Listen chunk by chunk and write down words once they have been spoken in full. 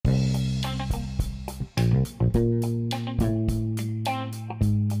Hey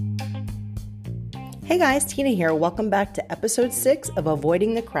guys, Tina here. Welcome back to episode 6 of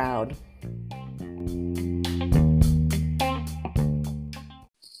Avoiding the Crowd.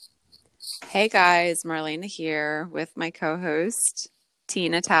 Hey guys, Marlena here with my co-host,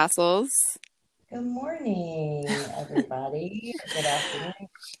 Tina Tassels. Good morning, everybody. Good afternoon,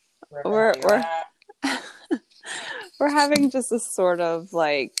 wherever the We're hell you're we're at. we're having just a sort of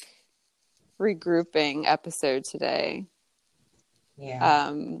like regrouping episode today.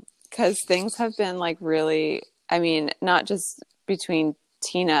 Yeah. Because things have been like really, I mean, not just between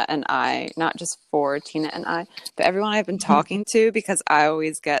Tina and I, not just for Tina and I, but everyone I've been talking to, because I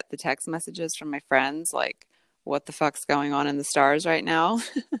always get the text messages from my friends like, what the fuck's going on in the stars right now?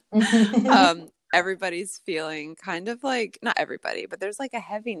 Everybody's feeling kind of like, not everybody, but there's like a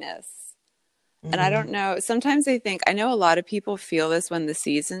heaviness. And I don't know. Sometimes I think, I know a lot of people feel this when the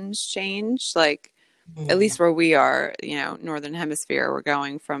seasons change, like at least where we are, Northern Hemisphere, we're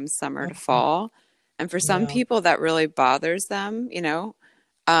going from summer to fall. And for some Yeah. people that really bothers them, because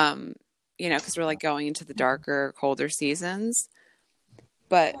we're like going into the darker, colder seasons.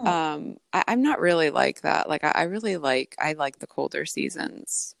 But I'm not really like that. Like I like the colder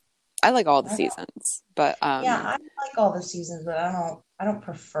seasons. I like all the I don't, seasons, but yeah, I like all the seasons, but I don't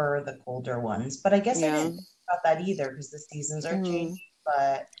prefer the colder ones. But I guess I yeah. didn't think about that either because the seasons are Hmm. changing.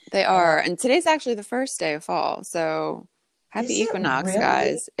 But They I know, are. And today's actually the first day of fall. So happy is it equinox, really?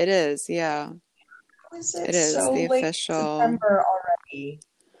 guys. It is. Yeah. Was It it is so the late official. September already?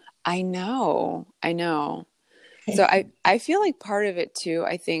 I know. I know. So I feel like part of it too,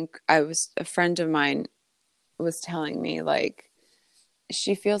 I think a friend of mine was telling me like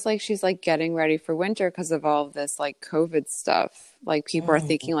she feels like she's like getting ready for winter because of all of this like COVID stuff. Like people are hmm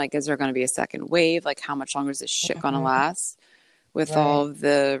thinking like, is there going to be a second wave? Like how much longer is this shit going to hmm last with all Right. of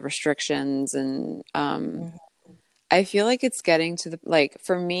the restrictions? And hmm I feel like it's getting to the, like,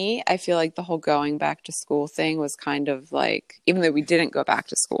 for me, I feel like the whole going back to school thing was kind of like, even though we didn't go back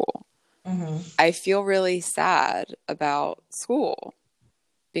to school, hmm I feel really sad about school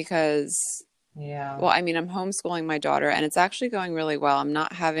because, Yeah. well, I mean, I'm homeschooling my daughter and it's actually going really well. I'm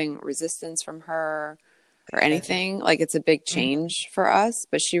not having resistance from her or Good. anything. Like, it's a big hmm change for us,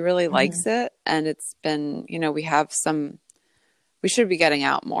 but she really hmm likes it. And it's been, we should be getting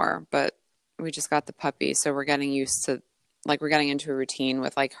out more, but we just got the puppy. So we're getting used to, like, we're getting into a routine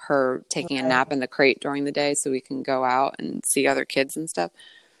with like her taking a Right. nap in the crate during the day so we can go out and see other kids and stuff.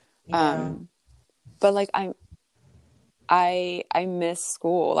 Yeah. Um, but like I miss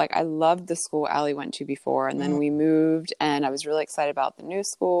school. Like I loved the school Allie went to before, and then hmm we moved, and I was really excited about the new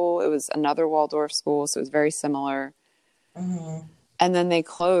school. It was another Waldorf school, so it was very similar. hmm And then they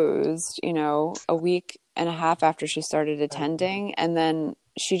closed, a week and a half after she started attending, and then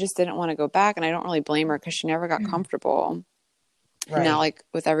she just didn't want to go back, and I don't really blame her because she never got comfortable. And now, Right. like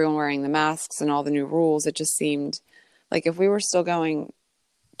with everyone wearing the masks and all the new rules, it just seemed like if we were still going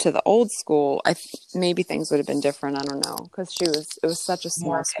to the old school, maybe things would have been different. I don't know, because it was such a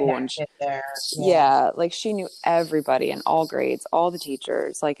small More school, and connected there. Yeah. yeah, like she knew everybody in all grades, all the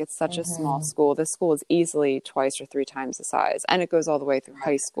teachers. Like it's such a small hmm school. This school is easily twice or three times the size, and it goes all the way through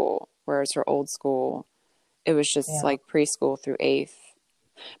high school. Whereas her old school, it was just Yeah. like preschool through eighth.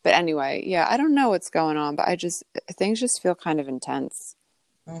 But anyway, yeah, I don't know what's going on, but things just feel kind of intense.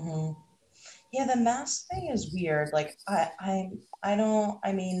 hmm Yeah, the mask thing is weird. Like I don't,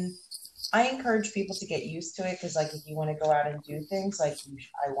 I mean, I encourage people to get used to it because like if you want to go out and do things, like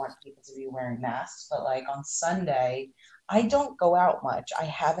I want people to be wearing masks, but like on Sunday, I don't go out much. I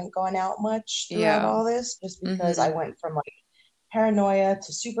haven't gone out much throughout Yeah. all this just because I Mhm. went from like paranoia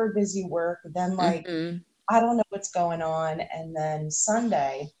to super busy work, then like Mhm. I don't know what's going on, and then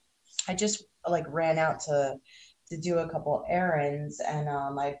Sunday I just like ran out to do a couple errands, and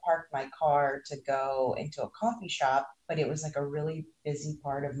I parked my car to go into a coffee shop, but it was like a really busy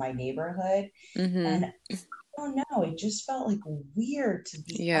part of my neighborhood, and Mhm. I don't know, it just felt like weird to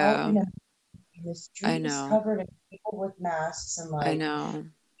be out Yeah. and the I street is know. covered in people with masks and I like know.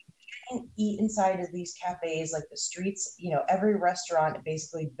 can't eat inside of these cafes, like the streets, every restaurant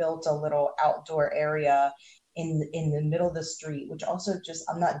basically built a little outdoor area in the middle of the street, which also just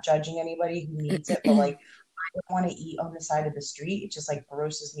I'm not judging anybody who needs it, but like I want to eat on the side of the street. It just like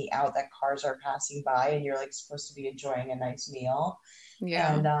grosses me out that cars are passing by and you're like supposed to be enjoying a nice meal.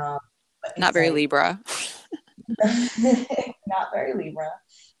 Yeah. And but Not it's very like Libra. not very Libra.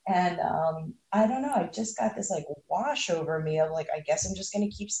 And I don't know, I just got this like wash over me of like, I guess I'm just gonna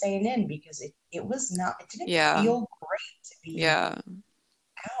keep staying in because it didn't Yeah. feel great to be Yeah.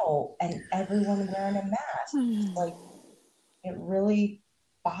 out and everyone wearing a mask. Like it really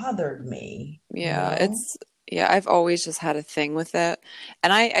bothered me, you Yeah, know? Yeah, I've always just had a thing with it.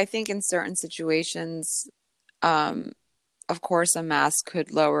 And I think in certain situations, um, of course, a mask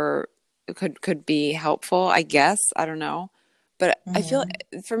could be helpful, I guess. I don't know. But I feel,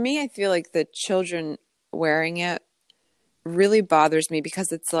 Hmm. for me, I feel like the children wearing it really bothers me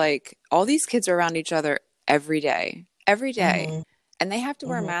because it's like all these kids are around each other every day, Hmm. and they have to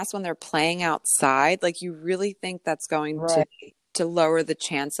wear a Hmm. mask when they're playing outside. Like, you really think that's going Right. to lower the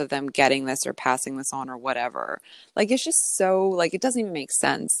chance of them getting this or passing this on or whatever? Like, it's just so, like, it doesn't even make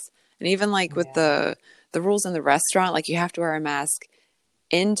sense. And even like with Yeah. the rules in the restaurant, like you have to wear a mask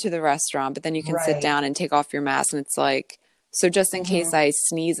into the restaurant, but then you can sit Right. down and take off your mask. And it's like, so just in Hmm. case I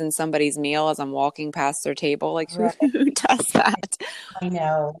sneeze in somebody's meal as I'm walking past their table, like who, Right. who does that? I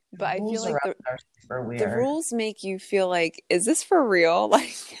know. But The I feel rules like around are super the weird. rules make you feel like, is this for real?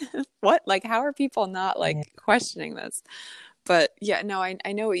 Like, what? Like, how are people not Yeah. like questioning this? But yeah, no, I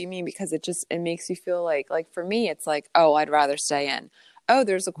know what you mean because it makes you feel like for me, it's like, oh, I'd rather stay in. Oh,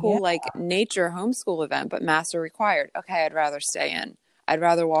 there's a Yeah. cool like nature homeschool event, but masks are required. Okay, I'd rather stay in. I'd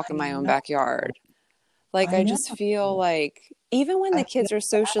rather walk in I my own know. backyard. Like, I I know. just feel like even when the I feel kids are bad.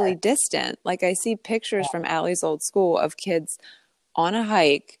 socially distant, like I see pictures from Allie's old school of kids on a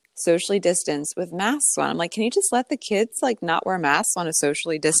hike, socially distanced with masks on. I'm like, can you just let the kids like not wear masks on a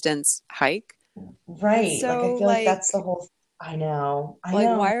socially distanced hike? It's Right. Like I so feel like that's the whole I know. I like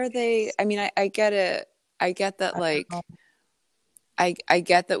know. why are they, I mean, I get it. I get that I know. like I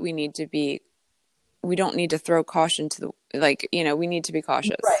get that we don't need to throw caution to the like, we need to be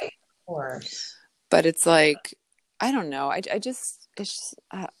cautious. Right. Of course. But it's like, I don't know. I just, it's just,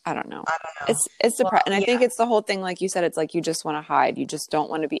 I don't know. I don't know. It's Well, depressing. And I yeah. think it's the whole thing, like you said, it's like you just want to hide. You just don't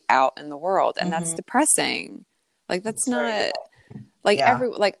want to be out in the world. And that's Hmm. depressing. Like, that's It's very not depressing. like Yeah.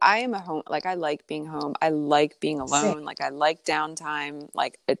 like I am a home, like I like being home. I like being Same. alone. Like, I like downtime.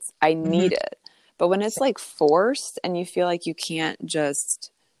 Like, I Hmm. need it. But when it's Same. like forced and you feel like you can't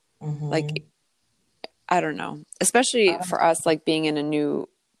just, like, Hmm. I don't know, I especially don't for us, like being in a new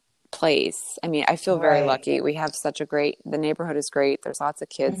place. I mean, I feel very Right. lucky. We have such a great, the neighborhood is great. There's lots of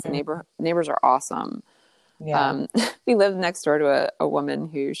kids. The Hmm. neighbors are awesome. Yeah. We live next door to a woman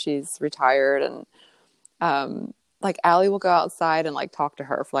who she's retired, and um like Allie will go outside and like talk to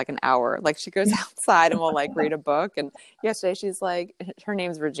her for like an hour. Like, she goes outside and will like read a book. And yesterday she's like, her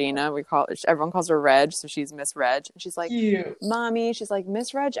name's Regina. Everyone calls her Reg, so she's Miss Reg. And she's like, Cute. Mommy, she's like,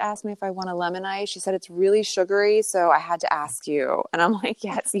 Miss Reg asked me if I want a lemon ice. She said it's really sugary, so I had to ask you. And I'm like,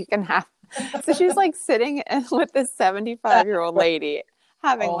 yes, you can have. So she's like sitting with this 75-year-old lady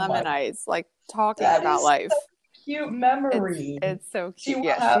having Oh my, lemon ice, like talking that about is life. cute It's memory. it's so She cute. will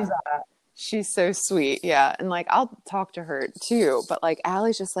Yeah, have that. she's so sweet. Yeah. And like, I'll talk to her too. But like,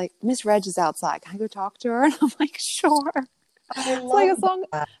 Allie's just like, Miss Reg is outside. Can I go talk to her? And I'm like, sure. I It's like, love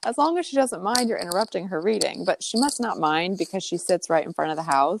that. as long as she doesn't mind you're interrupting her reading. But she must not mind because she sits right in front of the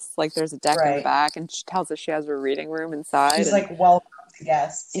house. Like, there's a deck in the Right. back, and she tells us she has her reading room inside. She's And like, welcome to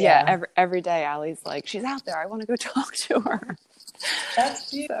guests. yeah, Yeah. every day Allie's like, she's out there. I want to go talk to her. That's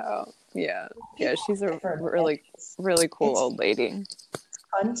cute. So yeah. Yeah, People she's are a different. And really, really cool it's old lady.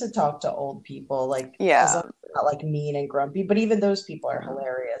 fun to talk to old people, like as long Yeah. as they're not like mean and grumpy, but even those people are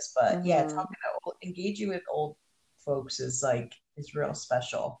hilarious. But yeah, Hmm. engaging with old folks is like is real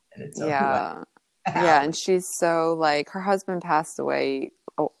special in its own way. Yeah. Yeah, and Allie. she's so like, her husband passed away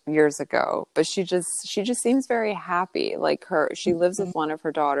years ago, but she just seems very happy. Like, she lives with one of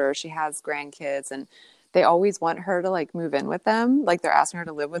her daughters. She has grandkids, and they always want her to like move in with them. Like, they're asking her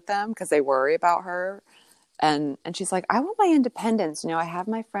to live with them because they worry about her. And she's like, I want my independence. I have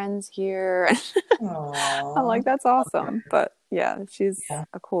my friends here. I'm Aww. like, that's awesome. But yeah, she's Yeah.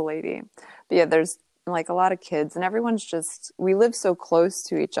 a cool lady. But yeah, there's like a lot of kids, and everyone's just, we live so close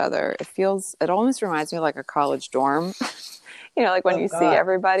to each other. It almost reminds me of like a college dorm. Like when Oh you see God.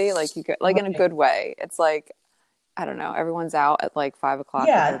 everybody, like you get, like in a Right. good way. It's like, I don't know, everyone's out at like 5 o'clock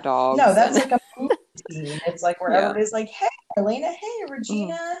with their Yeah. No, dogs. that's And like a movie scene. It's like where yeah. everybody's like, "Hey, Elena. Hey, Mhm.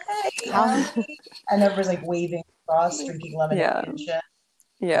 Regina. Hey, How, Allie," and everybody's like waving across, drinking lemonade yeah. and shit.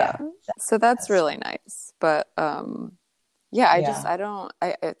 Yeah. Yeah. So that's That's really nice. But yeah, yeah. I don't,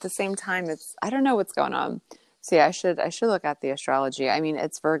 at the same time, I don't know what's going on. So yeah, I should look at the astrology. I mean,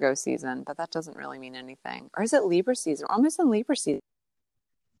 it's Virgo season, but that doesn't really mean anything. Or is it Libra season? We're almost in Libra season.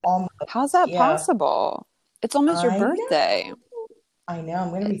 How's Almost. that Yeah. possible? It's almost your I birthday. know. I know.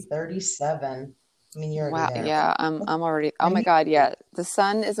 I'm gonna be It's 37. I mean, you're already Wow. there, but Yeah, that's I'm already, oh my crazy. God, yeah. The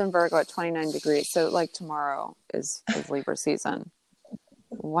sun is in Virgo at 29 degrees. So like tomorrow is Libra season. Oh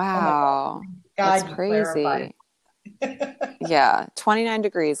my Wow. That's God, you clarified. crazy. Yeah, 29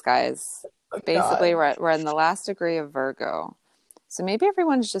 degrees, guys. Oh Basically, God. we're in the last degree of Virgo. So maybe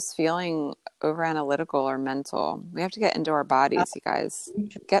everyone's just feeling over analytical or mental. We have to get into our bodies, you guys.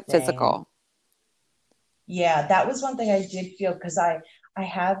 Get Interesting. physical. Yeah, that was one thing I did feel because I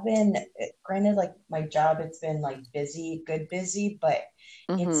have been granted like my job it's been like busy, good busy, but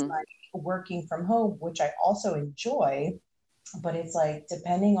it's Mm-hmm. like working from home, which I also enjoy, but it's like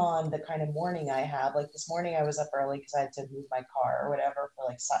depending on the kind of morning I have. Like this morning I was up early because I had to move my car or whatever for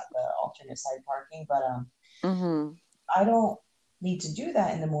like the alternate side parking, but Mm-hmm. I don't need to do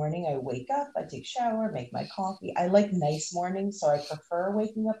that in the morning. I wake up, I take a shower, make my coffee. I like nice mornings, so I prefer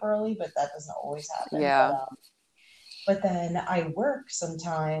waking up early, but that doesn't always happen. Yeah. But then I work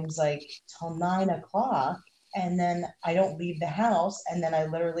sometimes like till 9 o'clock, and then I don't leave the house, and then I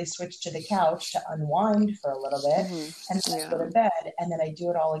literally switch to the couch to unwind for a little bit, Mm-hmm. and then I go Yeah. to bed, and then I do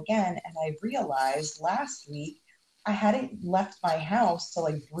it all again. And I realized last week I hadn't left my house to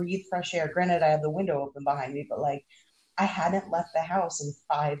like breathe fresh air. Granted, I have the window open behind me, but like I hadn't left the house in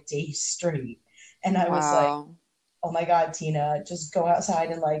 5 days straight. And I was like, Wow. oh my God, Tina, just go outside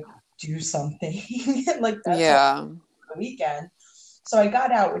and like do something. Like that's all Yeah. the weekend. So I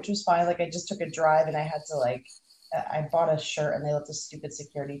got out, which was fine. Like I just took a drive and I had to like, I bought a shirt and they left a stupid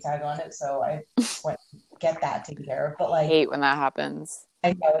security tag on it. So I went get that taken care of. But like, Hate when that happens. I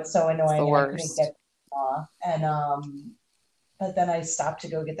know it's so It's the annoying and I couldn't worst. get off. And, but then I stopped to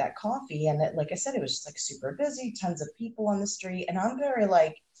go get that coffee. And it, like I said, it was just like super busy, tons of people on the street. And I'm very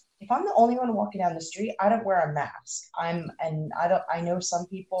like, if I'm the only one walking down the street, I don't wear a mask. And I don't, I know some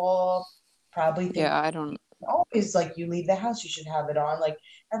people probably think Yeah, I don't. always like you leave the house, you should have it on. Like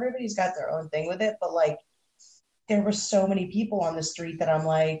everybody's got their own thing with it. But like there were so many people on the street that I'm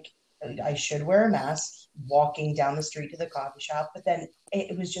like, I should wear a mask walking down the street to the coffee shop. But then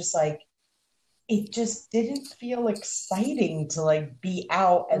it was just like, it just didn't feel exciting to like be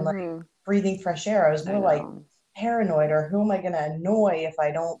out and like Mm-hmm. breathing fresh air. I was I more like know. paranoid, or who am I going to annoy if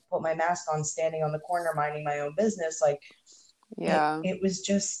I don't put my mask on standing on the corner minding my own business? Like Yeah. it was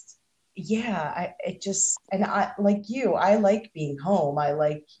just, yeah, it just, and I like you, I like being home. I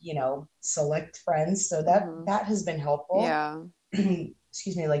like, select friends. So Mm-hmm. that has been helpful. Yeah.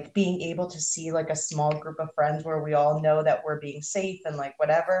 Excuse me, like being able to see like a small group of friends where we all know that we're being safe and like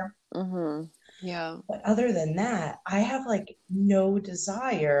whatever. Mm-hmm. Yeah. But other than that, I have like no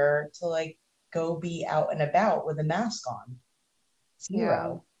desire to like go be out and about with a mask on.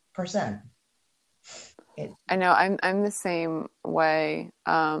 Yeah. 0%. It, I know. I'm the same way.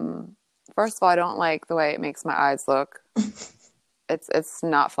 First of all, I don't like the way it makes my eyes look. It's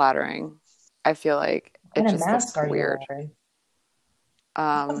not flattering. I feel like what it kind of just looks mask are you weird. wearing?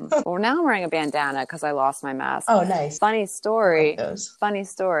 Well, now I'm wearing a bandana because I lost my mask. Oh, nice. Funny I like story. those. Funny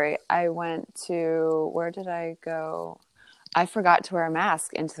story. I went to, where did I go? I forgot to wear a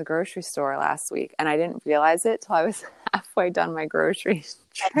mask into the grocery store last week, and I didn't realize it till I was halfway done my grocery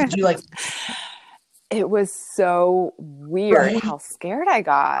And did trip. you like, It was so weird right? how scared I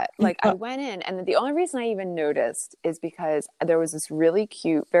got. Like I went in, and the only reason I even noticed is because there was this really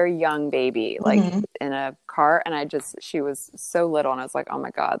cute, very young baby, like Mhm. in a cart, and she was so little, and I was like, oh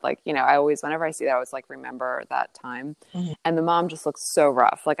my God, like, I always, whenever I see that, I always like remember that time. Mhm. And the mom just looked so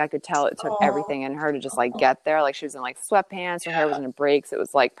rough. Like I could tell it took Oh, everything in her to just like get there. Like she was in like sweatpants, her hair was in breaks. It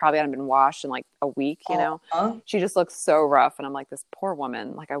was like probably hadn't been washed in like a week. uh, She just looked so rough. And I'm like, this poor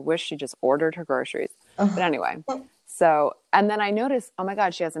woman, like I wish she just ordered her groceries. But anyway, so, and then I noticed, oh my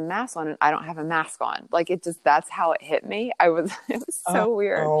God, she has a mask on and I don't have a mask on. Like it just, that's how it hit me. It was so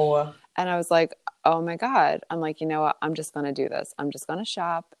weird. oh, And I was like, oh my God. I'm like, you know what? I'm just going to do this. I'm just going to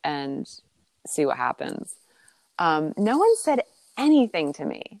shop and see what happens. No one said anything to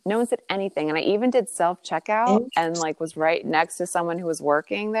me. No one said anything. And I even did self checkout and interesting. like was right next to someone who was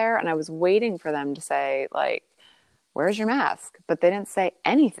working there. And I was waiting for them to say like, where's your mask? But they didn't say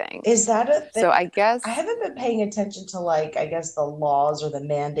anything. Is that a thing? So I I guess haven't been paying attention to like, I guess the laws or the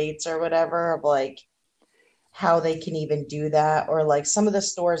mandates or whatever of like how they can even do that. Or like some of the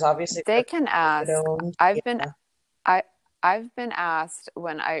stores, obviously, they they're can corporate ask. owned. I've been Yeah. I I've been asked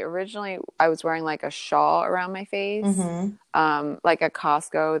when I was wearing like a shawl around my face, Mm-hmm. like at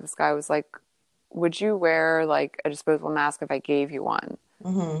Costco. This guy was like, "Would you wear like a disposable mask if I gave you one?"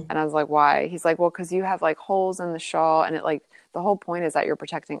 Mm-hmm. And I was like, "Why?" He's like, "Well, because you have like holes in the shawl, and it like the whole point is that you're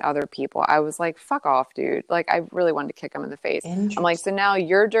protecting other people." I was like, "Fuck off, dude!" Like I really wanted to kick him in the face. I'm like, "So Interesting. now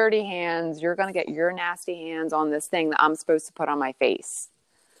your dirty hands, you're gonna get your nasty hands on this thing that I'm supposed to put on my face."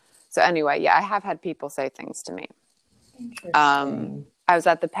 So anyway, yeah, I have had people say things to me. Interesting. I was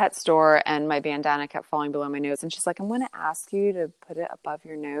at the pet store and my bandana kept falling below my nose. And she's like, I'm going to ask you to put it above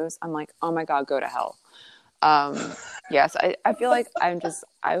your nose. I'm like, oh my God, go to hell. Yes, I feel like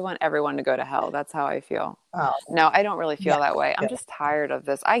I want everyone to go to hell. That's how I feel. Oh, No, I don't really yeah. feel that way. I'm just tired of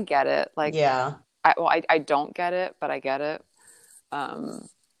this. I get it. Like, Yeah. I don't get it, but I get it. Um,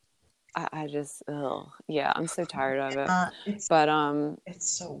 I just, ugh, yeah, I'm so tired of it. It's But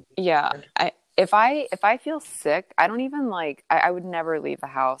so yeah, weird. if I feel sick, I don't even like. I would never leave the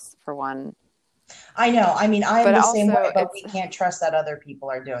house for one. I know. I mean, I'm But the same way, also, but we can't trust that other people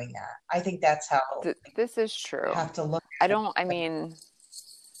are doing that. I think that's how this is true. have to look I at it. don't. I mean,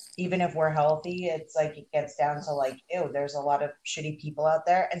 Even if we're healthy, it's like it gets down to like, ew, there's a lot of shitty people out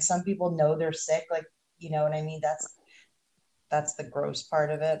there, and some people know they're sick. Like, you know what I mean? That's the gross part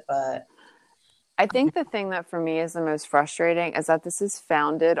of it. But I think the thing that for me is the most frustrating is that this is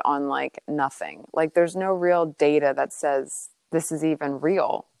founded on like nothing. Like there's no real data that says this is even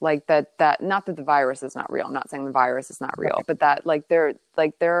real. Like that not that the virus is not real. I'm not saying the virus is not real, but that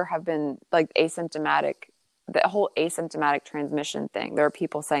there have been like asymptomatic the whole asymptomatic transmission thing. There are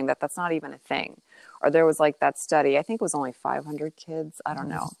people saying that that's not even a thing. Or there was like that study, I think it was only 500 kids, I don't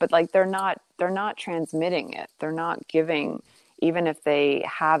know. But like they're not transmitting it. They're not giving, even if they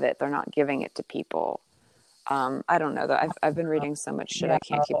have it, they're not giving it to people. I don't know though. I've been reading so much shit. yeah, I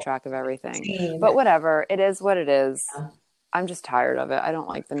can't keep track of everything. same. But whatever. It is what it is. I'm just tired of it. I don't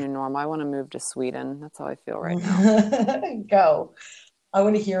like the new normal. I want to move to Sweden. That's how I feel right now. Go. I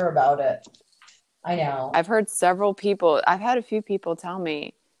want to hear about it. I know. I've heard several people, I've had a few people tell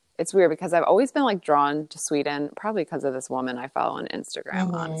me it's weird because I've always been like drawn to Sweden, probably because of this woman I follow on Instagram,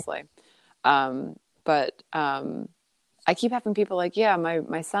 Hmm. honestly. But I keep having people like, yeah,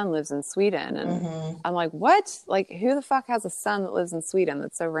 my son lives in Sweden. And Hmm. I'm like, what? Like, who the fuck has a son that lives in Sweden?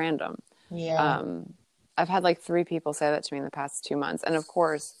 That's so random. Yeah. Um, I've had like 3 people say that to me in the past 2 months. And of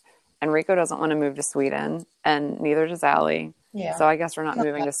course, Enrico doesn't want to move to Sweden, and neither does Allie. Yeah. So I guess we're not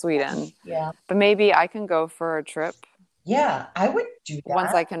moving to Sweden. Yeah. But maybe I can go for a trip Yeah. I would do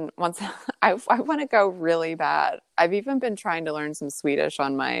once that. I can. Once I want to go really bad. I've even been trying to learn some Swedish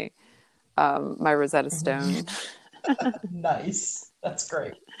on my Rosetta Stone. Nice. That's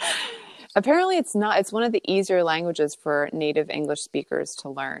great. Apparently, it's not. It's one of the easier languages for native English speakers to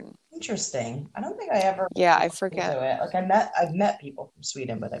learn. Interesting. I don't think I ever Yeah, I looked into forget. it. Like I've met people from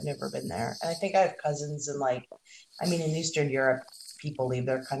Sweden, but I've never been there. And I think I have cousins in like, I mean, in Eastern Europe, people leave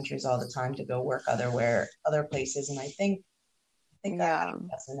their countries all the time to go work other places. And I think I had Yeah. a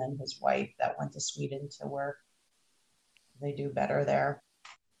cousin and his wife that went to Sweden to work. They do better there.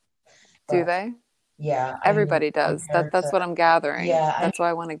 Do But they? yeah, I mean, Everybody does. compared That's to, what I'm gathering. yeah, I mean, That's why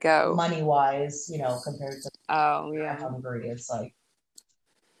I want to go. money wise, compared to Oh, yeah. Hungary, it's like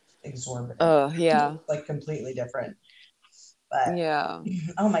exorbitant, Oh, yeah. like completely different. But Yeah.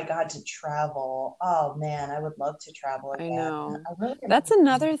 oh my God, to travel. Oh man, I would love to travel I again. know. I really am That's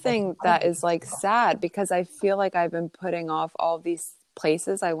another like thing that hungry. is like sad because I feel like I've been putting off all these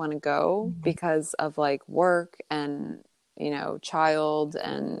places I want to go because of like work and, child.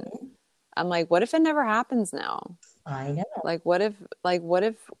 And I'm like, what if it never happens now? I know. Like, what if,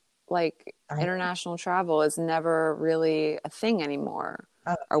 like, I know. international travel is never really a thing anymore?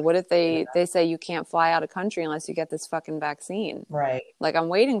 I Or what if would do they that. say you can't fly out of country unless you get this fucking vaccine? Right. Like, I'm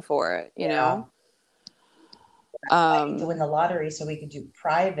waiting for it, you Yeah. know? To win the lottery so we could do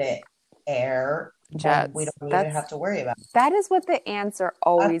private air, then we Jets. don't even have to worry about it. That is what the answer That's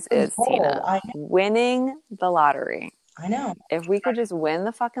always the is, goal. Tina. Winning the lottery. I know. If we could just win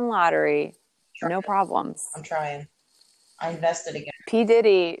the fucking lottery, no problems. I'm trying. I invested again. P.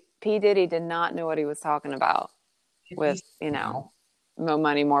 Diddy did not know what he was talking about with, Now. more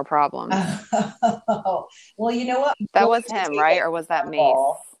money, more problems. Well, you know what? I'm That willing was to him, take right? a Or was that Mace?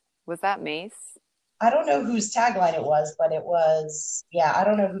 gamble. Was that Mace? I don't know whose tagline it was, but it was, yeah, I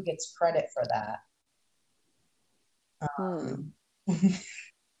don't know who gets credit for that. Hmm. Um,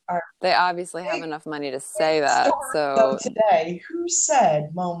 our They obviously have big, enough money to big say that. story though So today. Who said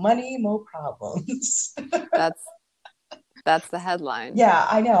more money, more problems? that's that's the headline. Yeah,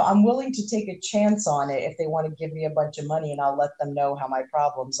 I know. I'm willing to take a chance on it if they want to give me a bunch of money and I'll let them know how my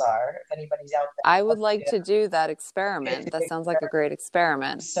problems are. If anybody's out I there, would like to do that get experiment. to That sounds like a experiment. great I'm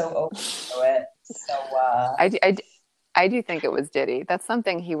experiment. so open to it. So, I do think it was Diddy. That's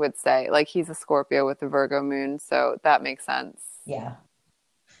something he would say. Like he's a Scorpio with the Virgo moon, so that makes sense. yeah.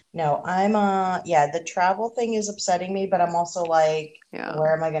 No, yeah, the travel thing is upsetting me, but I'm also like, Yeah.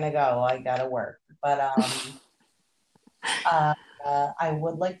 where am I gonna go? I gotta work. But uh, I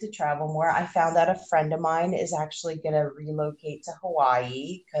would like to travel more. I found out a friend of mine is actually gonna relocate to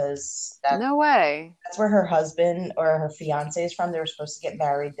Hawaii because No way. that's where her husband or her fiance is from. They were supposed to get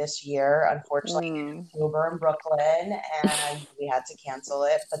married this year. Unfortunately, Mm. in October in Brooklyn, and we had to cancel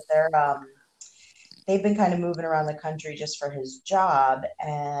it. But they've been kind of moving around the country just for his job.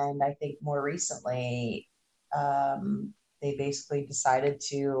 And I think more recently, they basically decided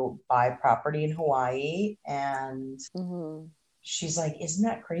to buy property in Hawaii. And Hmm. she's like, "Isn't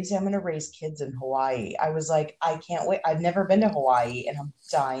that crazy? I'm going to raise kids in Hawaii." I was like, "I can't wait. I've never been to Hawaii and I'm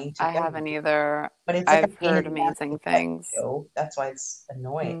dying to I go." haven't either. But it's like a I've pain in heard the ass to amazing get things. to. That's why it's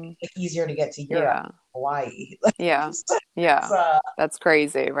annoying. Mm, It's like easier to get to Europe yeah. than Hawaii. Yeah. It's, Yeah. That's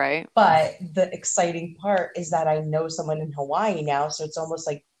crazy, right? but the exciting part is that I know someone in Hawaii now, so it's almost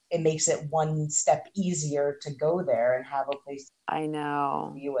like it makes it one step easier to go there and have a place to I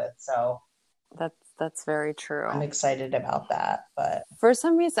know. be with. So That's very I'm true. excited about that. But For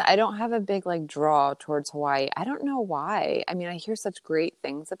some reason, I don't have a big like draw towards Hawaii. I don't know why. I mean, I hear such great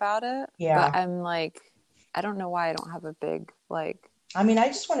things about it, but yeah, I'm like, I don't know why I don't have a big like I mean, I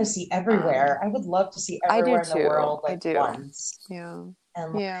just want to see everywhere. I would love to see I do everywhere in the too. world I like do. once. Yeah.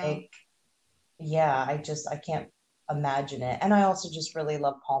 And Yeah. like, yeah, I can't imagine it. And I also just really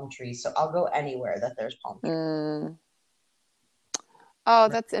love palm trees. So I'll go anywhere that there's palm Mm. Oh,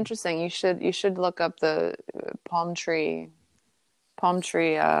 trees. that's interesting. You should look up the palm tree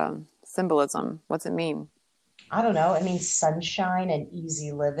symbolism. What's it mean? I don't know. It means sunshine and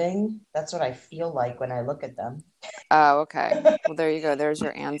easy living. That's what I feel like when I look at them. Oh, okay. Well, there you go. There's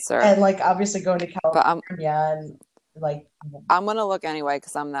your answer. And like obviously going to But I'm California and like I'm gonna look anyway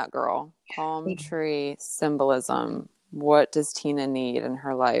because I'm that girl. Palm tree symbolism. What does Tina need in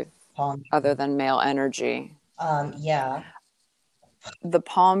her life palm other trees. than male energy? Yeah, The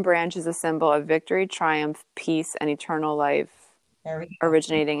palm branch is a symbol of victory, triumph, peace, and eternal life, there we go.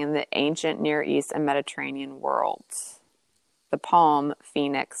 originating in the ancient Near East and Mediterranean worlds. The palm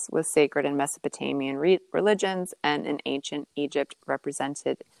phoenix was sacred in Mesopotamian religions and in ancient Egypt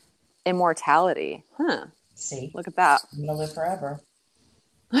represented immortality. Huh, See, look at that. I'm gonna live forever.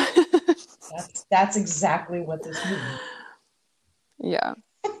 That's exactly what this means. Yeah.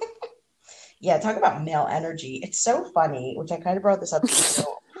 Yeah, talk about male energy. It's so funny, which I kind of brought this up to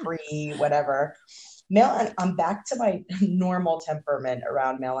you pre whatever. And I'm back to my normal temperament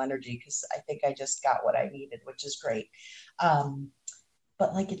around male energy because I think I just got what I needed, which is great. Um,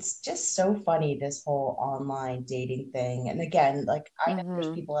 but like it's just so funny this whole online dating thing. And again, like I know there's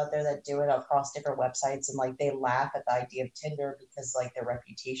Mm-hmm. people out there that do it across different websites and like they laugh at the idea of Tinder because like the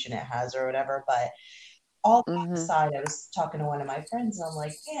reputation it has or whatever. But all that Mm-hmm. aside, I was talking to one of my friends and I'm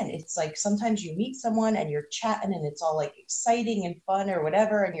like, man, it's like sometimes you meet someone and you're chatting and it's all like exciting and fun or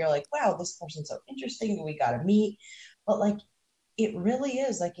whatever. And you're like, wow, this person's so interesting. We got to meet. But like, it really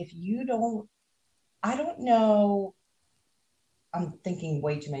is like, if you don't, I don't know, I'm thinking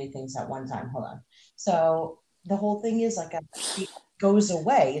way too many things at one time. Hold on. So the whole thing is like, it goes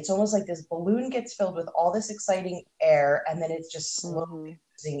away. It's almost like this balloon gets filled with all this exciting air and then it's just slowly Mm-hmm.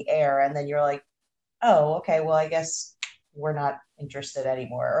 losing air. And then you're like, oh, okay, well, I guess we're not interested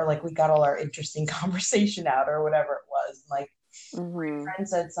anymore. Or like we got all our interesting conversation out or whatever it was. Like Mm-hmm. my friend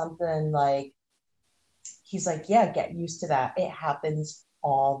said something like, he's like, yeah, get used to that. It happens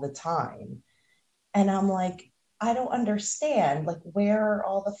all the time. And I'm like, I don't understand. Like, where are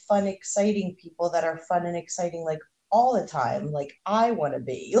all the fun, exciting people that are fun and exciting like all the time? Like, I want to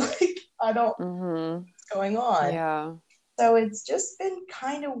be. Like, I don't know Mm-hmm. what's going on. Yeah. So it's just been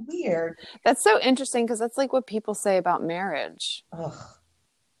kind of weird. That's so interesting because that's like what people say about marriage. Ugh,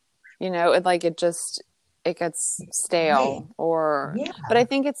 It gets right. stale or Yeah, but I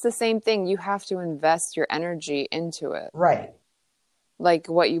think it's the same thing. You have to invest your energy into it. right. Like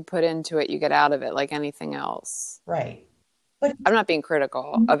what you put into it, you get out of it like anything else. Right. But I'm not being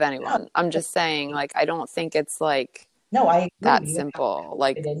critical no, of anyone. I'm just saying like I don't think it's like no, I agree. that You have simple. to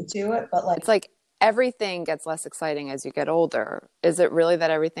Like get into it, but like, it's like everything gets less exciting as you get older. Is it really that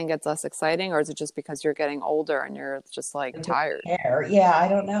everything gets less exciting, or is it just because you're getting older and you're just like I don't tired, care. Yeah, I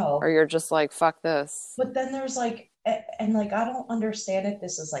don't or know. you're just like, fuck this? But then there's like, and like, I don't understand if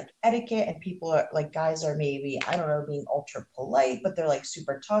this is like etiquette and people are like, guys are maybe, I don't know, being ultra polite, but they're like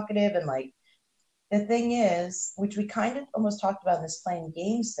super talkative. And like, the thing is, which we kind of almost talked about in this playing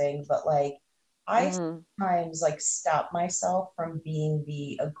games thing, but like, I Mm-hmm. sometimes like stop myself from being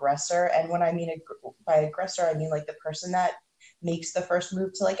the aggressor. And when I mean by aggressor, I mean like the person that makes the first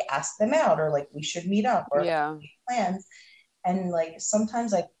move to like ask them out or like we should meet up or like Yeah. make plans. And like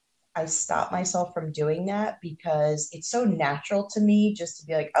sometimes I stop myself from doing that because it's so natural to me just to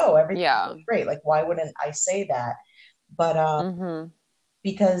be like, oh, everything's Yeah. great. Like, why wouldn't I say that? But Mm-hmm.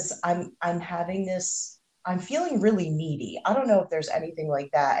 because I'm having this, I'm feeling really needy. I don't know if there's anything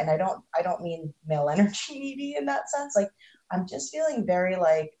like that. And I don't mean male energy needy in that sense. Like I'm just feeling very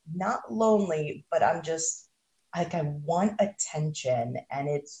like not lonely, but I'm just like I want attention and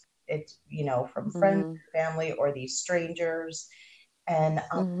it's, from friends, Mm-hmm. family, or these strangers. And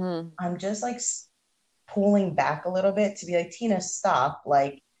Mm-hmm. I'm just like pulling back a little bit to be like, Tina, stop.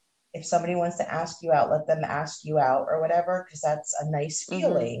 Like, if somebody wants to ask you out, let them ask you out or whatever, because that's a nice Mm-hmm.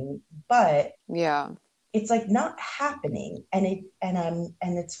 feeling. But Yeah. it's like not happening. And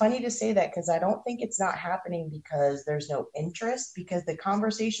it's funny to say that because I don't think it's not happening because there's no interest, because the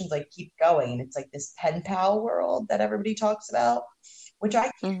conversations like keep going. And it's like this pen pal world that everybody talks about, which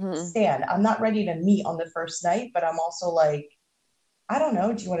I can't Mm-hmm. stand. I'm not ready to meet on the first night, but I'm also like, I don't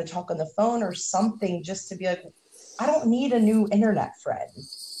know, do you want to talk on the phone or something, just to be like, I don't need a new internet friend.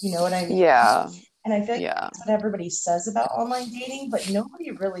 You know what I mean? Yeah. And I feel like Yeah. that's what everybody says about online dating, but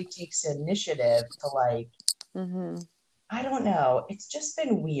nobody really takes initiative to like, Mm-hmm. I don't know. It's just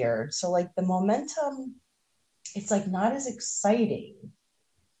been weird. So like the momentum, it's like not as exciting.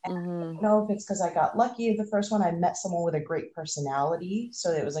 I Mm-hmm. don't know if it's because I got lucky the first one. I met someone with a great personality.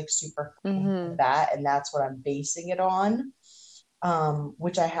 So it was like super fun for Mm-hmm. that. And that's what I'm basing it on.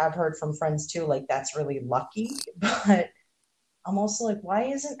 Which I have heard from friends too, like that's really lucky. But I'm also like, why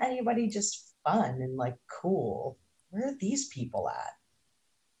isn't anybody just fun and like cool? Where are these people at?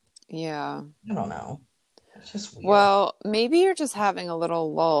 Yeah. I don't know. It's just weird. Well, maybe you're just having a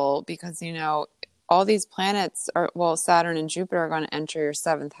little lull because, all these planets are, well, Saturn and Jupiter are going to enter your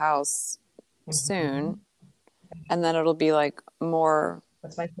seventh house Mhm. soon. And then it'll be like more,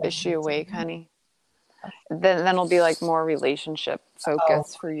 What's my is she preference awake, again? honey? Then it'll be like more relationship Oh,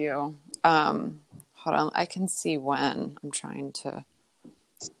 focus for you. Hold on. I can see when I'm trying to.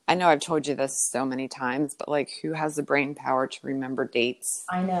 I know I've told you this so many times, but like, who has the brain power to remember dates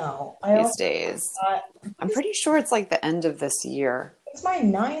I know. I these also days? got, I'm pretty sure it's like the end of this year. it's my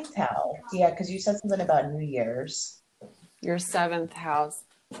ninth house. Yeah, because you said something about New Year's. Your seventh house.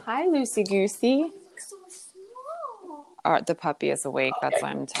 Hi, Lucy Goosey. So small. The puppy is awake. That's Okay.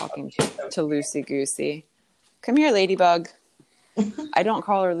 why I'm talking to Lucy Goosey. Come here, Ladybug. I don't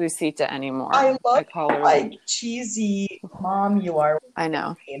call her Lucita anymore. I love I call her. like cheesy mom you are with I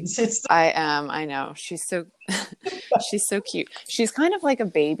know. names. It's I am. I know. She's so. She's so cute. She's kind of like a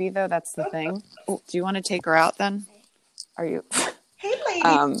baby, though. That's the thing. Oh, do you want to take her out then? Are you? hey,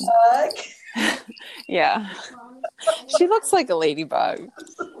 Um. ladybug. Yeah. She looks like a ladybug.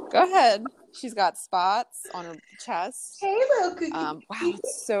 Go ahead. She's got spots on her chest. Hey, little cookie. Wow,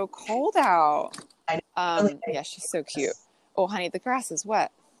 it's so cold out. I know, really Yeah, she's so cute. Oh, honey, the grass is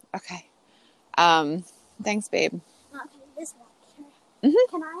wet. Okay. Um, Thanks, babe. Okay, this one. Mhm.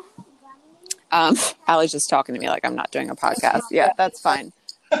 Can I have a gummy? Allie's just talking to me like I'm not doing a podcast. Yeah, that's fine.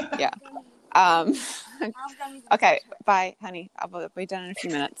 Yeah. Um, okay. Bye, honey. I'll be done in a few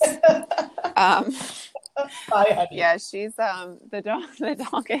minutes. Um, Hi, honey. yeah, she's the dog.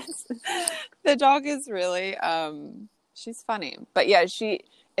 The dog is really she's funny, but yeah,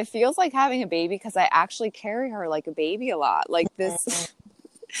 it feels like having a baby because I actually carry her like a baby a lot. Like this.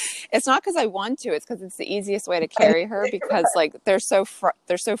 It's not because I want to. It's because it's the easiest way to carry her because like they're so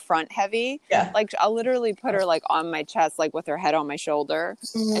front heavy. Yeah. Like I'll literally put her like on my chest, like with her head on my shoulder,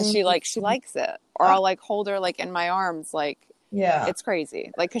 and she likes it. Or I'll like hold her like in my arms, like Yeah. it's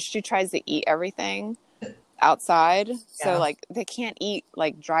crazy. Like because she tries to eat everything outside, so Yeah. like they can't eat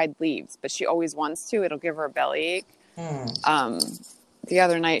like dried leaves, but she always wants to. It'll give her a bellyache. The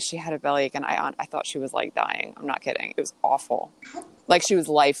other night she had a bellyache and I thought she was like dying. I'm not kidding. It was awful. Like she was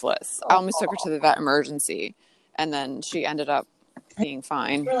lifeless. I almost took her to the vet emergency and then she ended up being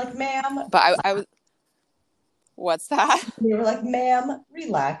fine. We're like, ma'am. But I was, what's that? We were like, ma'am,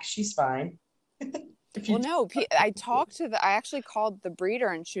 relax. She's fine. Well, no, I actually called the breeder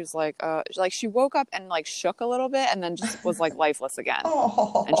and she was like she woke up and like shook a little bit and then just was like lifeless again.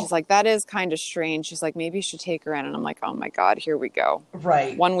 Oh. And she's like, that is kind of strange. She's like, maybe you should take her in. And I'm like, oh my God, here we go.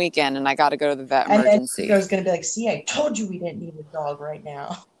 Right. One weekend and I got to go to the vet And emergency. then I was going to be like, see, I told you we didn't need a dog right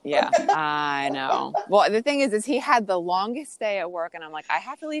now. Yeah, I know. Well, the thing is he had the longest day at work and I'm like, I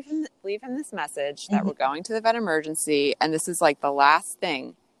have to leave him this message that we're going to the vet emergency. And this is like the last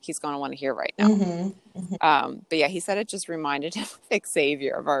thing he's going to want to hear right now. But yeah, he said it just reminded him of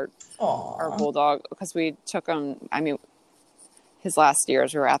Xavier, of our bulldog, because we took him, I mean, his last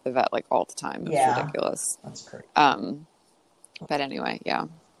years we were at the vet like all the time. It was ridiculous. That's crazy. But anyway, yeah.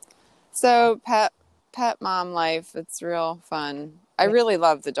 So pet mom life, it's real fun. I really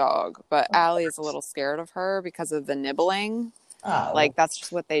love the dog, but Allie is a little scared of her because of the nibbling. Oh. Like that's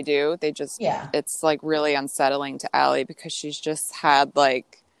just what they do. They just, it's like really unsettling to Allie because she's just had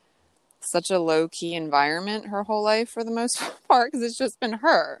like such a low key environment her whole life for the most part because it's just been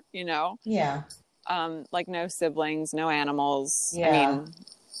her, you know? Yeah. Like no siblings, no animals. Yeah. I mean,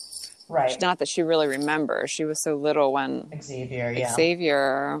 right. Not that she really remembers. She was so little when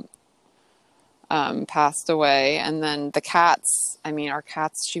Xavier passed away. And then the cats, I mean, our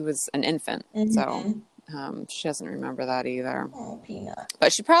cats, she was an infant. So she doesn't remember that either. Oh, Peanut.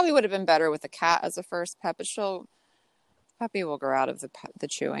 But she probably would have been better with a cat as a first pet, but puppy will grow out of the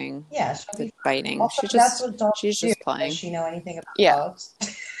chewing, Yeah, she'll the be biting. also, that's what dogs She's do. just playing. Does she know anything about Yeah. dogs?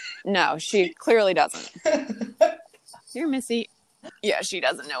 No, she clearly doesn't. Here, Missy. Yeah, she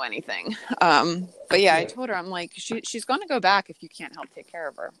doesn't know anything. But yeah, I told her, I'm like, she's going to go back if you can't help take care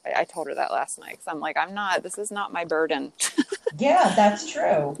of her. I told her that last night. 'Cause I'm like, this is not my burden. Yeah, that's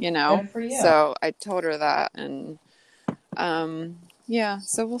true. You know? Good for you. So I told her that. And yeah,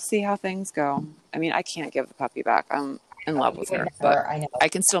 so we'll see how things go. I mean, I can't give the puppy back. I'm in love with her, but I know. I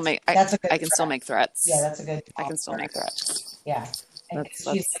can still make, still make threats. Yeah, that's a good. I can still make threats. Yeah.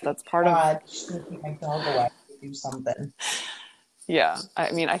 That's part of. She's gonna take my dog away to do something. Yeah,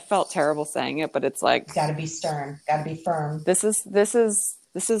 I mean, I felt terrible saying it, but it's like, Got to be stern, got to be firm. This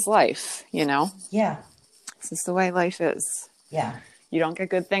is life, you know. Yeah. This is the way life is. Yeah. You don't get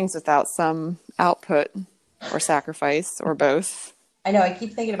good things without some output or sacrifice or both. I know. I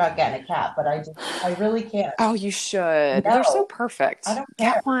keep thinking about getting a cat, but I really can't. Oh, you should. No, they're so perfect. I don't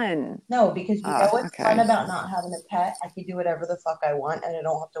care. Get one. No, because you know what's okay. fun about not having a pet? I can do whatever the fuck I want, and I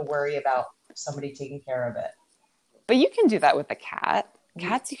don't have to worry about somebody taking care of it. But you can do that with a cat.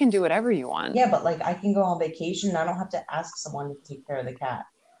 Cats, you can do whatever you want. Yeah, but like I can go on vacation and I don't have to ask someone to take care of the cat.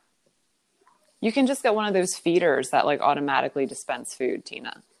 You can just get one of those feeders that like automatically dispense food,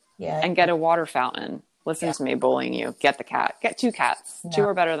 Tina. Yeah. And get a water fountain. Listen to me bullying you. Get the cat. Get 2 cats. No, 2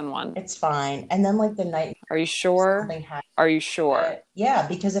 are better than 1. It's fine. And then like the night. Are you sure? Are you sure? Yeah,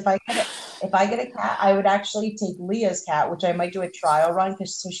 because if I get a cat, I would actually take Leah's cat, which I might do a trial run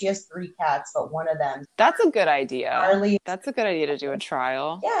because she has 3 cats, but one of them. That's a good idea. Charlie. That's a good idea to do a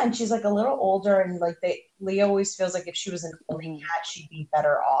trial. Yeah, and she's like a little older, and like Leah always feels like if she was an only cat, she'd be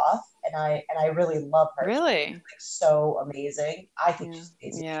better off. And I really love her. Really? She's like so amazing. I think she's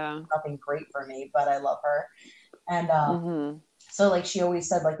amazing. Yeah. She's nothing great for me, but I love her. And so like she always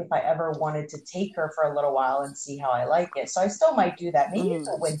said, like if I ever wanted to take her for a little while and see how I like it. So I still might do that. Maybe in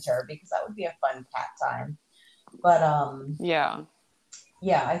the winter because that would be a fun cat time. But yeah,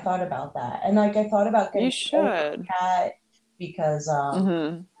 I thought about that. And like I thought about getting a cat because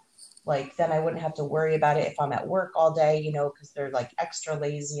like then I wouldn't have to worry about it if I'm at work all day, you know, because they're like extra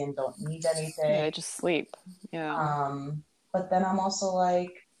lazy and don't need anything. Yeah, they just sleep. Yeah. But then I'm also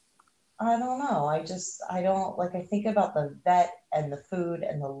like, I don't know. I don't like, I think about the vet and the food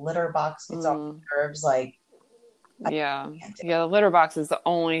and the litter box gets on my nerves. Like, yeah. The litter box is the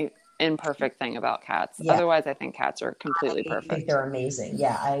only imperfect thing about cats. Yeah. Otherwise, I think cats are completely perfect. I think they're amazing.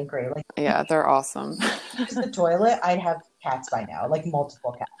 Yeah, I agree. Like, yeah, they're awesome. Use the toilet, I'd have cats by now, like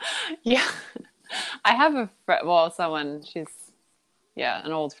multiple cats. Yeah. I have a friend, she's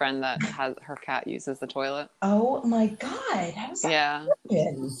an old friend that has her cat uses the toilet. Oh my God. How's that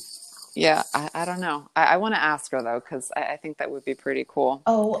happen? Yeah, I don't know. I want to ask her though, because I think that would be pretty cool.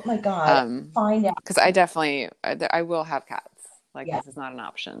 Oh my God. Find out. Because I will have cats. Like this is not an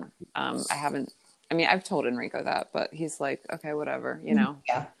option. I've told Enrico that, but he's like, okay, whatever, you know.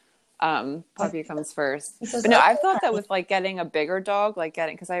 Yeah. Puppy comes first. But no, I've thought that with like getting a bigger dog,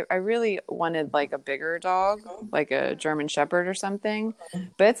 because I really wanted like a bigger dog, like a German Shepherd or something.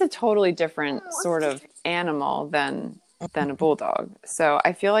 But it's a totally different sort of animal than a bulldog. So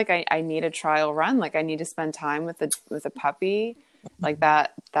I feel like I need a trial run. Like I need to spend time with a puppy like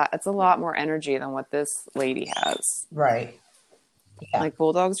that. It's a lot more energy than what this lady has. Right. Yeah. Like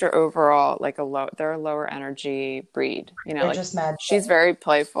bulldogs are overall like they're a lower energy breed. You know, they're like just mad. She's very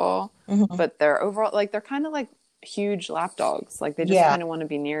playful, but they're overall like they're kind of like huge lap dogs. Like they just kind of want to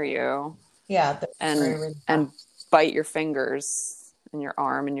be near you. Yeah. And bite your fingers and your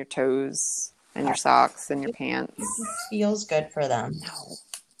arm and your toes and your socks and your pants. It feels good for them. No,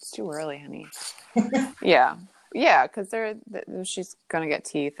 it's too early, honey. Yeah. Yeah, because she's going to get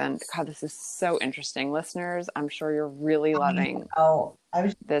teeth. And God, this is so interesting. Listeners, I'm sure you're really loving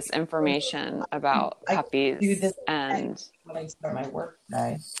this information about puppies. Do this and when I start my work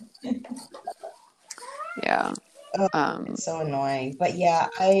today. Yeah. It's so annoying. But yeah,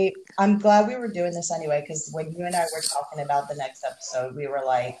 I'm glad we were doing this anyway, because when you and I were talking about the next episode, we were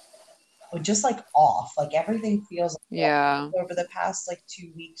like, just like off. Like everything feels off over the past like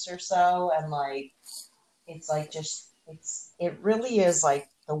 2 weeks or so. And like, it's like it really is like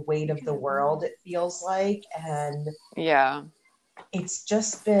the weight of the world, it feels like. And yeah, it's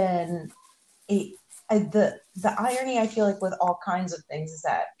just been the irony I feel like with all kinds of things is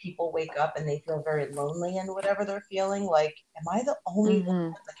that people wake up and they feel very lonely and whatever they're feeling. Like, am I the only one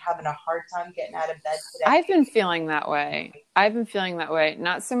Mm-hmm. that's like having a hard time getting out of bed I've today? been feeling that way. I've been feeling that way.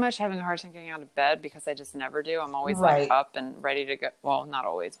 Not so much having a hard time getting out of bed because I just never do. I'm always like Right. up and ready to go. Well, not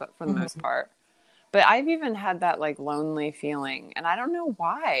always, but for the most Hmm. part. But I've even had that like lonely feeling, and I don't know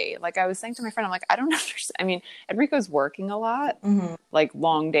why. Like I was saying to my friend, I'm like, I don't understand. I mean, Enrico's working a lot, Hmm. like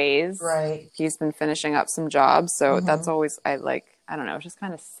long days. Right. He's been finishing up some jobs, so that's Hmm. always I don't know, it's just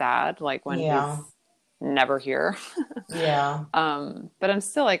kind of sad, like when he's Yeah. never here. Yeah. But I'm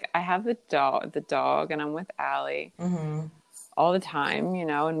still like, I have the dog, and I'm with Allie Hmm. all the time,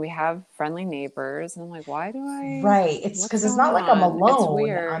 and we have friendly neighbors, and I'm like, Right. It's what's because it's going not like I'm on? It's alone.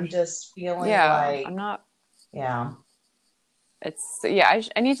 I'm weird. just feeling Yeah, like, I'm not. yeah. Yeah,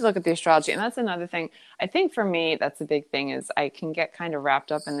 I need to look at the astrology, and that's another thing. I think for me, that's the big thing is I can get kind of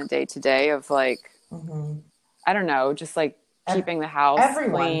wrapped up in the day to day of like, Hmm. I don't know, just like keeping the house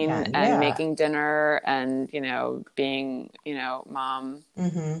Everyone clean can. and Yeah. making dinner and, being, mom.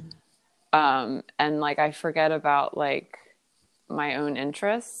 Hmm. And like I forget about like my own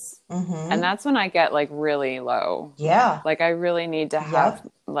interests. And Hmm. that's when I get like really low. Yeah. Like I really need to have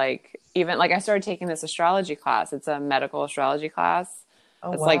Yep. like even like I started taking this astrology class. It's a medical astrology class.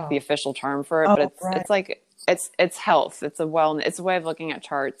 Oh, That's like the wow. official term for it, but Oh, it's right. like it's health. It's a way of looking at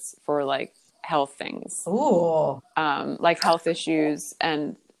charts for like health things. Ooh. Like health issues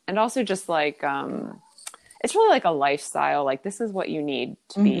and also just like it's really like a lifestyle. Like this is what you need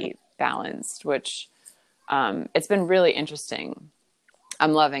to Hmm. be balanced, which it's been really interesting.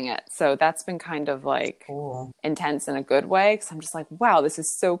 I'm loving it. So that's been kind of like Cool. intense in a good way because I'm just like, wow, this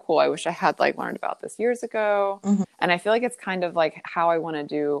is so cool. I wish I had like learned about this years ago. Hmm. And I feel like it's kind of like how I want to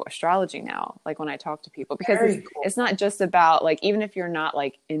do astrology now, like when I talk to people, because Very it's cool. not just about like, even if you're not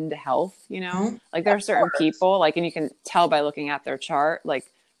like into health, Hmm. like there are Of certain course. people, like, and you can tell by looking at their chart, like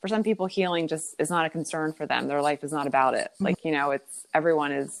for some people, healing just is not a concern for them. Their life is not about it. Mhm. Like, it's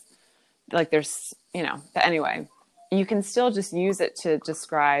everyone is like, but anyway, you can still just use it to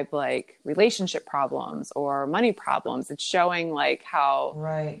describe like relationship problems or money problems. It's showing like how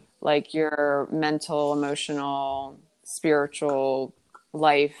Right. like your mental, emotional, spiritual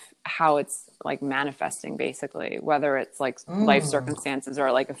life, how it's like manifesting basically, whether it's like life Mm. circumstances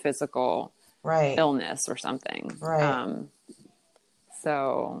or like a physical Right. illness or something. Right.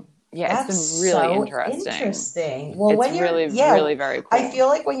 So yeah, it's That's been really so interesting. interesting. Well, It's when you're, really, yeah, really very I cool. feel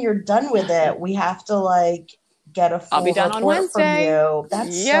like when you're done with it, we have to like get a I'll be full done on report from Wednesday. you. That's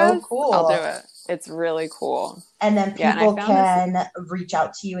so Yes, I'll do cool. it. It's really cool. And then Yeah, and I people found this. can reach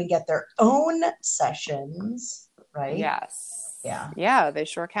out to you and get their own sessions, right? Yes. Yeah. Yeah, they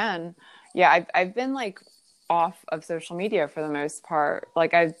sure can. Yeah, I've been like off of social media for the most part.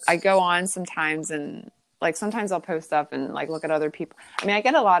 Like I go on sometimes and like sometimes I'll post stuff and like look at other people. I mean, I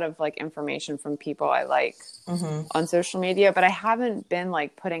get a lot of like information from people I like Hmm. on social media, but I haven't been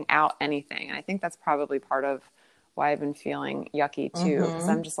like putting out anything. And I think that's probably part of why I've been feeling yucky too. Because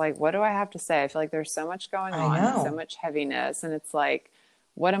Hmm. I'm just like, what do I have to say? I feel like there's so much going I on, so know. much heaviness. And it's like,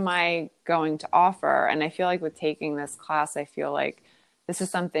 what am I going to offer? And I feel like with taking this class, I feel like this is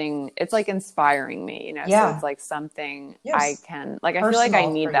something, it's like inspiring me, So it's Yeah. like something I Yes. can, like, I feel like I Personal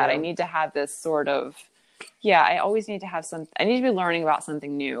for need that. I you. need to have this sort of, yeah, I always need to have I need to be learning about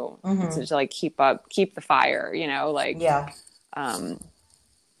something new Hmm. to like keep the fire, like, Yeah. um,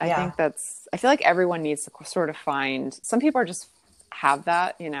 I Yeah. think I feel like everyone needs to sort of find, some people are just have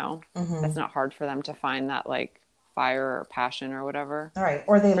that, Hmm. it's not hard for them to find that like fire or passion or whatever All right.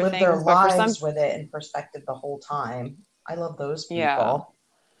 Or they for live their things. But for some, lives with it in perspective the whole time. I love those yeah, people.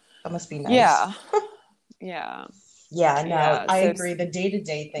 That must be nice. yeah, yeah, Yeah, no, yeah. I So, agree. The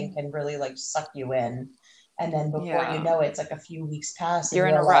day-to-day thing can really like suck you in. And then before you yeah, know it, it's like a few weeks pass and you're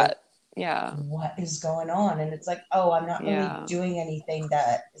in you're a like, rut. Yeah, what is going on? And it's like, oh, I'm not really yeah. doing anything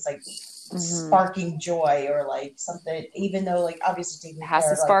that is like Hmm. sparking joy or like something, even though like obviously taking Has care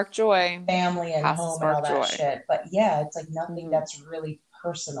to of like spark joy. family and Has to home and all spark that joy. shit. But yeah, it's like nothing Hmm. that's really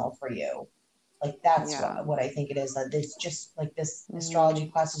personal for you. Like that's Yeah. what I think it is. That it's just like this Hmm. astrology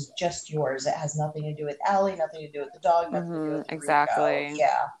class is just yours. It has nothing to do with Allie, nothing to do with the dog, nothing to do Hmm. with Rico. Exactly.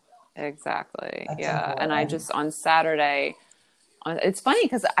 Yeah, Exactly. that's Yeah. And I important. just on Saturday, it's funny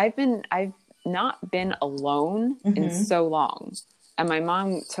because I've not been alone in Mm-hmm. so long. And my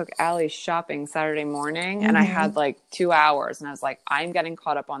mom took Allie shopping Saturday morning, and I Mm-hmm. had like 2 hours, and I was like, I'm getting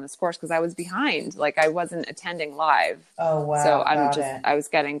caught up on this course because I was behind. Like I wasn't attending live. Oh So wow, got it. I was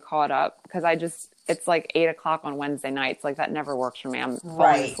getting caught up because it's like 8 o'clock on Wednesday nights. Like that never works for me. I'm falling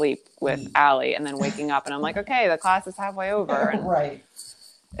Right. asleep with Allie and then waking up, and I'm like, okay, the class is halfway over. And Right.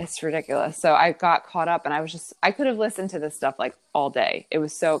 It's ridiculous. So I got caught up and I could have listened to this stuff like all day. It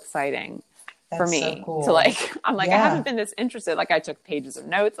was so exciting for That's so me to cool. like, I'm like, I Yeah. haven't been this interested. Like I took pages of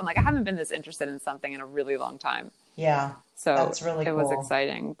notes. I'm like, I haven't been this interested in something in a really long time. Yeah. So That's really it was cool.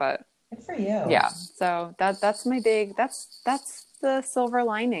 exciting, but Good for you. yeah. So that's my big, that's the silver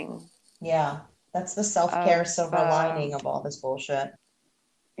lining Yeah. That's the self-care of, silver lining of all this bullshit.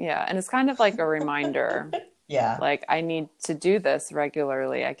 yeah. And it's kind of like a reminder, Yeah. like I need to do this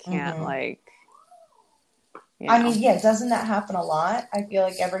regularly. I can't Hmm. like, you I know, mean, yeah, doesn't that happen a lot? I feel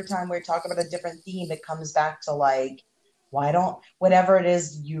like every time we talk about a different theme, it comes back to like, why don't, whatever it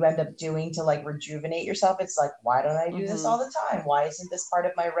is you end up doing to like rejuvenate yourself, it's like, why don't I do this hmm all the time? Why isn't this part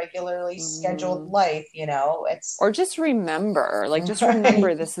of my regularly scheduled hmm life? You know, it's or just remember, like just right.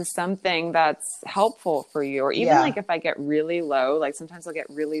 remember this is something that's helpful for you. Or even Yeah. like if I get really low, like sometimes I'll get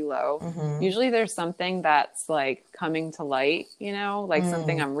really low. Hmm. Usually there's something that's like coming to light, you know, like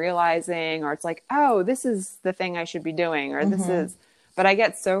something Mm. I'm realizing, or it's like, oh, this is the thing I should be doing, or this Hmm. is, but I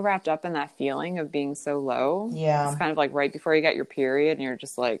get so wrapped up in that feeling of being so low. It's Yeah. kind of like right before you get your period and you're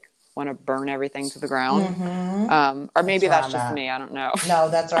just like, want to burn everything to the ground. Hmm. Or That's maybe where that's I'm just at. me. I don't know. No,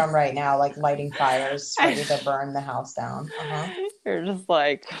 that's where I'm right now, like lighting fires, ready to burn the house down. Uh-huh. You're just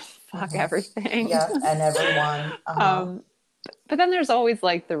like, fuck Hmm. everything. Yeah, and everyone. Uh-huh. um, but then there's always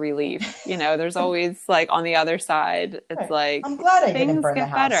like the relief, you know, there's always like on the other side, it's Right. like I'm glad I didn't things burn the get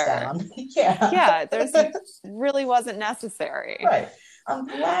house better. down. Yeah. Yeah, there's really wasn't necessary. Right. I'm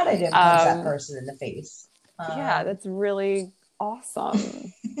glad I didn't punch that Um, person in the face. yeah, Um, that's really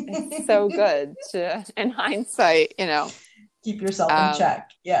awesome. It's so good to, in hindsight, you know. keep yourself in Um,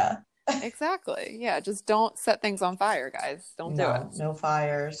 check. Yeah. exactly. Yeah, just don't set things on fire, guys. Don't do it. No, no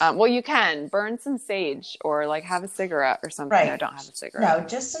fires. Well, you can burn some sage or like have a cigarette or something. No, Right. don't have a cigarette. No,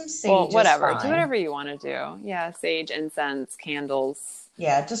 just some Well, sage is whatever. Do fine. whatever you want to do. Yeah, sage, incense, candles.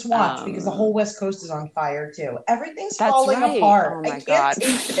 Yeah, just watch because the whole Um, West Coast is on fire too. Everything's that's falling right. apart. Oh I my can't God.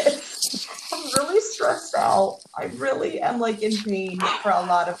 take this. I'm really stressed out. I really am like in pain for a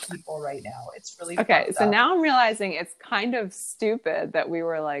lot of people right now. It's really Okay, fucked so up. now I'm realizing it's kind of stupid that we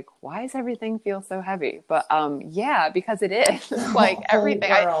were like, why does everything feel so heavy? But yeah, because it is. The Like whole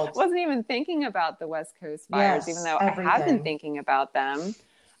everything. I world. wasn't even thinking about the West Coast fires, even Yes, though I have been everything. thinking about them.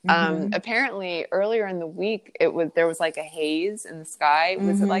 Hmm. Apparently earlier in the week there was like a haze in the sky.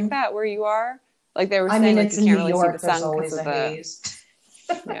 Was it like Hmm. that where you are? Like they were I saying mean, like it's you in can't New really see the York. There's sun because always of a the haze.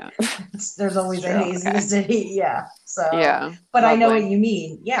 yeah. There's It's always a true. haze in the Okay. city. Yeah. So, Yeah. but I know what Lovely. you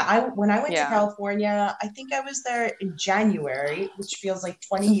mean. Yeah. I when I went to Yeah. California, I think I was there in January, which feels like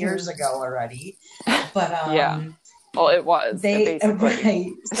 20 years Hmm. ago already. But Yeah. Well, it was. It they basically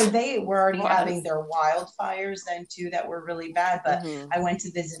right. So they were already having was. their wildfires then too that were really bad. But Hmm I went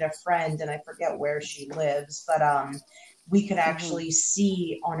to visit a friend and I forget where she lives, but we could hmm actually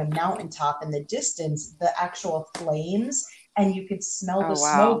see on a mountaintop in the distance the actual flames and you could smell the Oh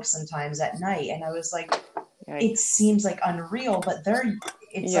smoke wow. sometimes at night. And I was like, it Yikes. seems like unreal, but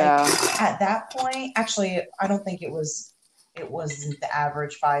it's like Yeah. at that point, actually, I don't think it wasn't the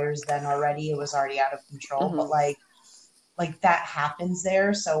average fires then already. It was already out of control, but hmm like that happens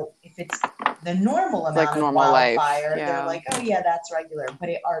there. So if it's the normal It's like amount of normal life. wildfire, they're Yeah. like, oh yeah, that's regular, but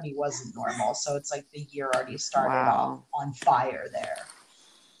it already wasn't normal. So it's like the year already started off Wow. on fire there.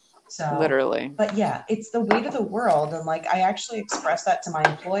 So, Literally. but yeah, it's the weight of the world. And like, I actually expressed that to my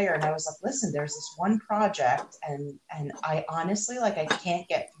employer and I was like, listen, there's this one project and I honestly, like, I can't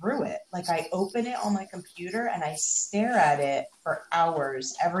get through it. Like I open it on my computer and I stare at it for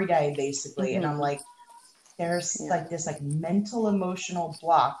hours every day, basically. And I'm Hmm like, there's Yeah. like this like mental emotional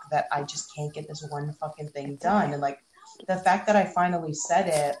block that I just can't get this one fucking thing done. And like the fact that I finally said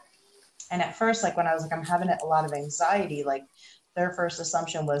it, and at first, like when I was like, I'm having a lot of anxiety, like their first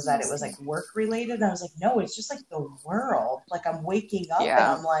assumption was that it was like work related. And I was like, no, it's just like the world. Like I'm waking up and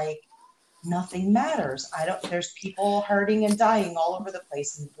Yeah. I'm like, nothing matters. I don't, there's people hurting and dying all over the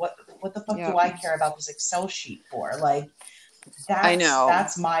place. And what the fuck do Yep. I care about this Excel sheet for? Like, I know.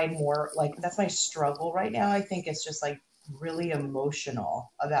 that's my more like that's my struggle right now. I think it's just like really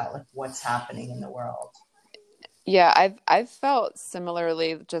emotional about like what's happening in the world. Yeah, I've felt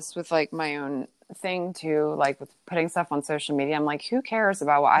similarly just with like my own thing too, like with putting stuff on social media. I'm like, who cares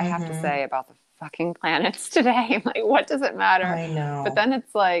about what I have to Hmm. say about the fucking planets today? Like, what does it matter? I But know. then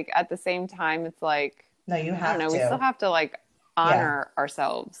it's like at the same time, it's like, No, you I don't have know, we still to. have to like Yeah. honor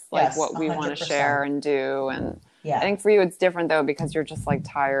ourselves, like Yes. what a we want hundred to share percent. and do. And I Yeah. think for you, it's different though, because you're just like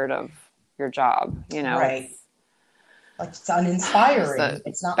tired of your job, you know, Right. it's Like it's uninspiring. so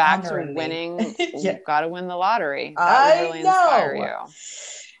It's not back to honoring me. winning. Yeah. Got to win the lottery. That would I really inspire know. you.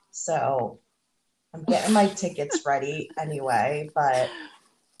 So I'm getting my tickets ready anyway, but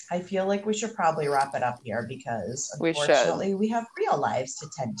I feel like we should probably wrap it up here because We should. unfortunately we have real lives to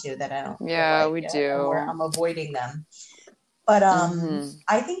tend to that I don't feel Yeah, like we it, do. and I'm avoiding them. But Mhm.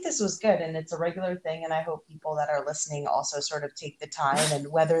 I think this was good, and it's a regular thing, and I hope people that are listening also sort of take the time,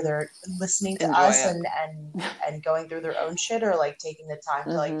 and whether they're listening to Enjoy us it. and going through their own shit, or like taking the time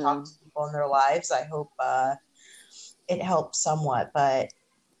to like talk Mhm. to people in their lives, I hope it helps somewhat. But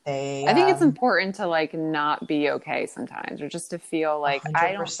they I think it's important to like not be okay sometimes, or just to feel like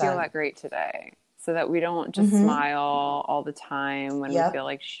I don't feel 100%. that great today, so that we don't just Mhm. smile all the time when we Yep. feel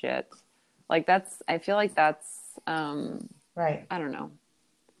like shit. Like I feel like that's Right. I don't know.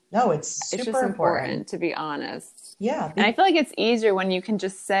 No, it's It's super just important important. to be honest. Yeah. And I feel like it's easier when you can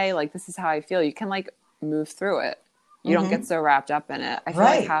just say like, this is how I feel. You can like move through it. You don't get so wrapped up in it. I feel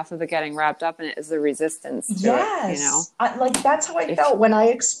like Right. half of the getting wrapped up in it is the resistance to Yes. it, you know? Like that's how I felt when I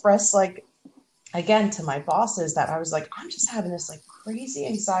expressed like again to my bosses that I was like, I'm just having this like crazy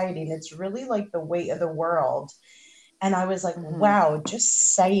anxiety and it's really like the weight of the world. And I was like, wow,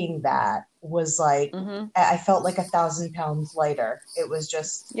 just saying that was like, I felt like 1,000 pounds lighter. It was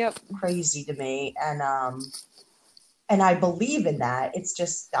just crazy to me. And I believe in that. It's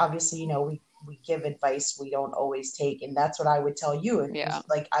just obviously, you know, we give advice we don't always take. And that's what I would tell you. And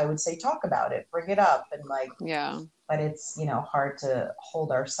like, I would say, talk about it, bring it up. And like, but it's, you know, hard to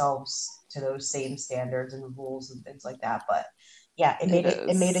hold ourselves to those same standards and rules and things like that. But yeah, it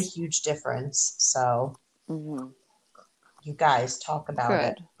made a huge difference. So you guys talk about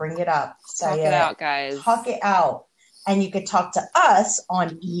it, bring it up, say talk it out, guys. Talk it out. And you could talk to us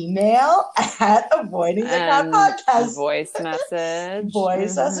on email at Avoiding the Crowd Podcast. Voice message.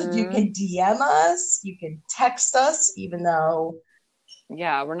 Voice message. You can DM us. You can text us, even though.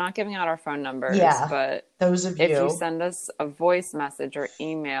 Yeah, we're not giving out our phone numbers. Yeah, but those of if you send us a voice message or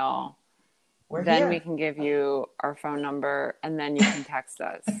email, then we can give you our phone number and then you can text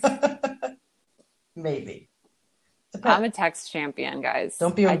us. Maybe. I'm a text champion, guys.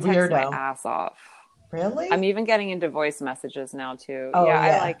 Don't be a weirdo. I text my ass off. Really? I'm even getting into voice messages now too. Oh, yeah,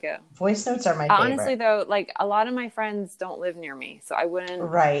 I like it. Voice notes are my favorite. Honestly, though, like a lot of my friends don't live near me, so I wouldn't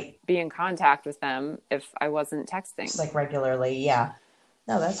be in contact with them if I wasn't texting. Just like regularly, yeah.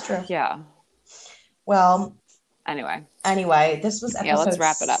 No, that's true. Yeah. Well. Anyway, this was episode let's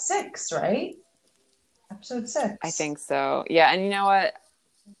wrap it up. 6, right? Episode 6. I think so. Yeah, and you know what?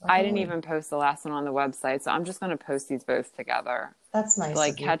 I didn't even post the last one on the website, so I'm just going to post these both together. That's nice.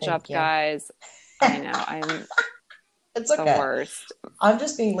 Like, catch up, guys. I know. It's okay. The worst. I'm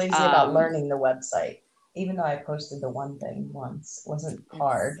just being lazy about learning the website. Even though I posted the one thing once. It wasn't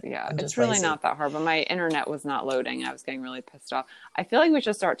hard. It's really not that hard, but my internet was not loading. I was getting really pissed off. I feel like we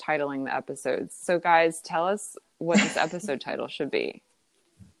should start titling the episodes. So, guys, tell us what this episode title should be.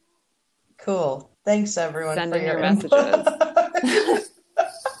 Cool. Thanks, everyone. Send in your messages.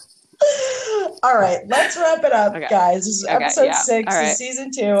 All right, let's wrap it up, guys. This is episode 6 of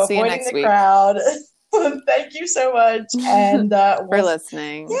season 2, Avoiding the Crowd. Thank you so much. And for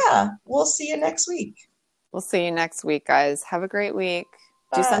listening. Yeah, we'll see you next week. We'll see you next week, guys. Have a great week.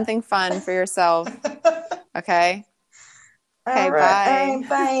 Do something fun for yourself. Okay? Okay, bye.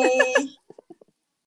 Bye.